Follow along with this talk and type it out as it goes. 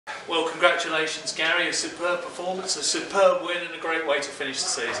Well, congratulations, Gary. A superb performance, a superb win, and a great way to finish the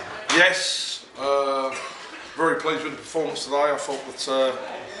season. Yes, very pleased with the performance today. I thought that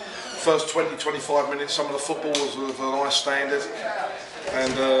first 20-25 minutes, some of the football was of a nice standard,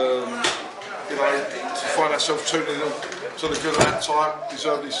 and you know, to find ourselves 2-0 to the good at that time,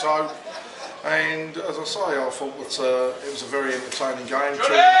 deservedly so. And as I say, I thought that it was a very entertaining game.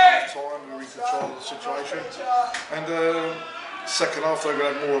 2.5 time, we were in control of the situation, and second half they were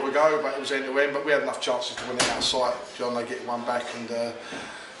going to have more of a go, but it was end to end. But we had enough chances to win it outside. John, they get one back, and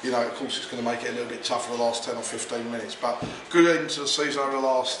you know, of course, it's going to make it a little bit tougher the last 10 or 15 minutes. But good end to the season over the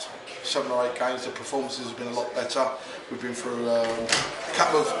last 7 or 8 games. The performances have been a lot better. We've been through a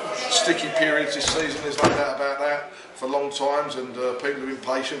couple of sticky periods this season. There's no doubt about that. For long times, and people have been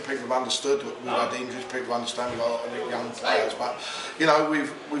patient. People have understood. We've had injuries. People understand. We've got a lot of young players, but you know,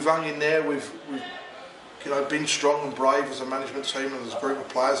 we've hung in there. We've you know, been strong and brave as a management team and as a group of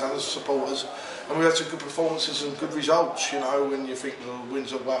players and as supporters, and we've had some good performances and good results. You know, when you think the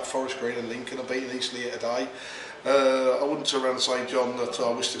wins at Forest Green and Lincoln are beating Eastleigh today, I wouldn't turn around and say, John, that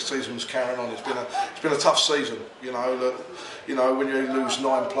I wish the season was carrying on. It's been a tough season. You know, when you lose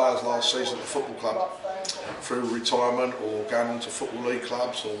 9 players last season at the football club through retirement or going on to football league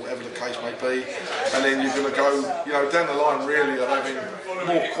clubs or whatever the case may be, and then you're going to go, you know, down the line really of having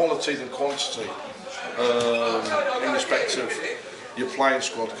more quality than quantity in respect of your playing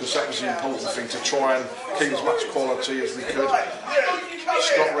squad, because that was the important thing, to try and keep as much quality as we could.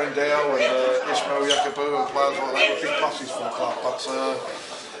 Scott Rendell and Ismail Yakubu and players like that were big pluses for the club, but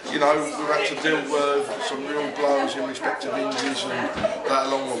you know, we've had to deal with some real blows in respect of injuries and that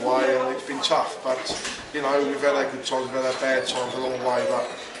along the way, and it's been tough. But you know, we've had our good times, we've had our bad times along the way. But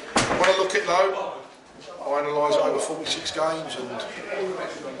when I look at it though, I analyse over 46 games and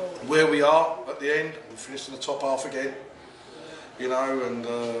where we are at the end. We finished in the top half again, you know, and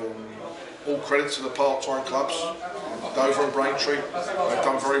all credit to the part-time clubs, Dover and Braintree. They've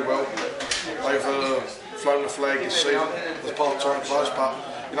done very well. They've flown the flag this season as part-time clubs, but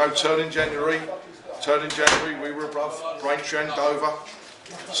you know, turning January, we were above Braintree and Dover.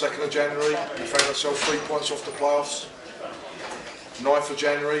 2nd of January, we found ourselves 3 points off the playoffs. 9th of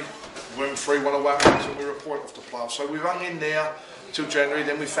January, we went 3-1 away and we were a point off the playoffs. So we've hung in there till January,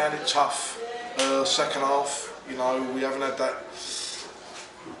 then we found it tough. Second half, you know, we haven't had that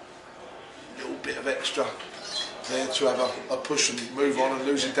little bit of extra there to have a push and move on, and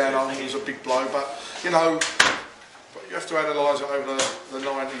losing down on was a big blow. But you know, you have to analyse it over the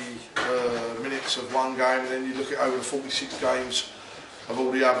 90 minutes of one game, and then you look at over the 46 games of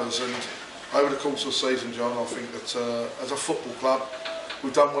all the others. And over the course of the season, John, I think that as a football club,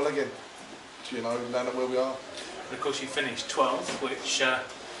 we've done well again. You know, down at where we are. And of course, you finished 12th, which,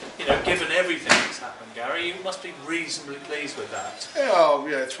 you know, given everything that's happened, Gary, you must be reasonably pleased with that. Yeah, oh,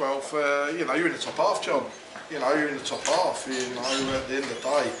 yeah, 12th. You know, you're in the top half, John. You know, you're in the top half. You know, at the end of the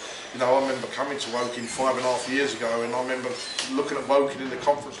day, you know, I remember coming to Woking 5.5 years ago, and I remember looking at Woking in the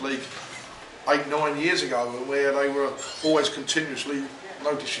Conference League 8-9 years ago, where they were always continuously,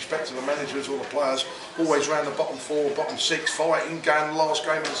 no disrespect to the managers or the players, always around the bottom 4, bottom 6, fighting, going the last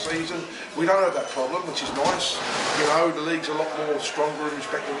game of the season. We don't have that problem, which is nice. You know, the league's a lot more stronger in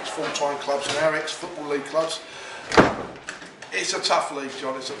respect of its full-time clubs and our ex-football league clubs. It's a tough league,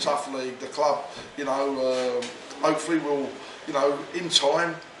 John. It's a tough league. The club, you know, hopefully will, you know, in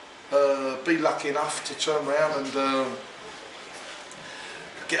time, be lucky enough to turn around and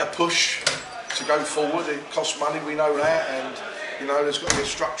get a push to go forward. It costs money, we know that, and you know, there's got to be a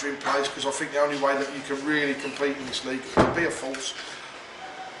structure in place, because I think the only way that you can really compete in this league and be a force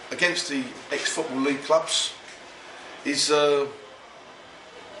against the ex-football league clubs is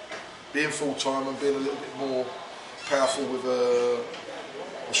being full-time and being a little bit more powerful with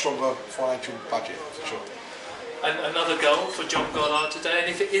a stronger financial budget, for sure. And another goal for John Goddard today, and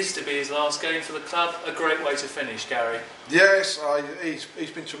if it is to be his last game for the club, a great way to finish, Gary. Yes, he's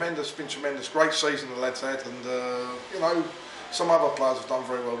been tremendous, great season the lad's had, and you know, some other players have done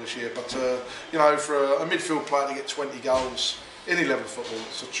very well this year, but you know, for a midfield player to get 20 goals in 11 football,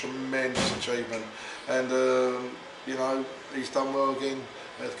 it's a tremendous achievement, and you know, he's done well again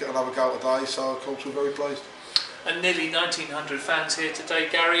to get another goal today, so of course we're very pleased. And nearly 1,900 fans here today,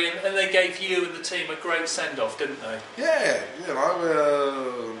 Gary, and they gave you and the team a great send-off, didn't they? Yeah, you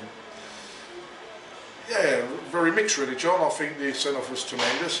know, yeah, very mixed really, John. I think the send-off was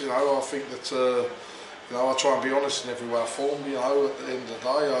tremendous. You know, I think that you know, I try and be honest in every way I form. You know, at the end of the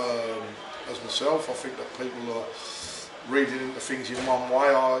day, as myself, I think that people are reading into things in one way.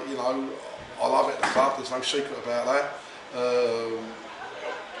 You know, I love it at the club. There's no secret about that.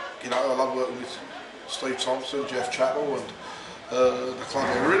 You know, I love working with Steve Thompson, Jeff Chappell, and the club.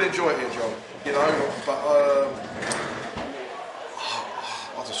 I really enjoy it here, John. You know, but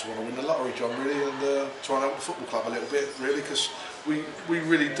I just want to win the lottery, John, really, and try and help the football club a little bit, really, because we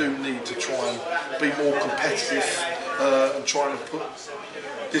really do need to try and be more competitive and try and put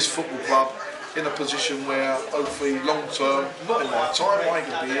this football club in a position where hopefully long term, not in my time, I ain't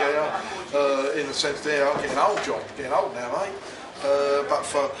going to be here, in the sense there, I'm getting old, John, getting old now, mate. But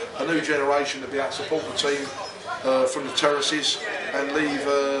for a new generation to be able to support the team from the terraces and leave,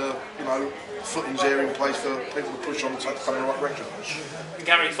 you know, footings there in place for people to push on to come in the right direction. And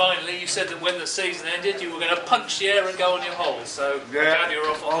Garry, finally, you said that when the season ended, you were going to punch the air and go on your hole. So yeah, you're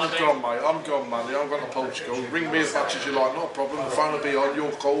off on Monday. I'm gone, mate. I'm gone Monday. I'm going to Portugal. Ring me as much as you like, not a problem. The phone will be on.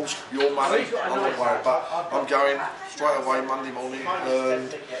 Your calls, your money. I'm not worried, but I'm going straight away Monday morning.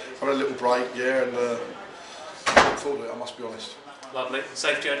 Having a little break, yeah, and look forward to it. I must be honest. Lovely.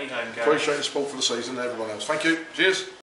 Safe journey home, Garry. Appreciate the support for the season and everyone else. Thank you. Cheers.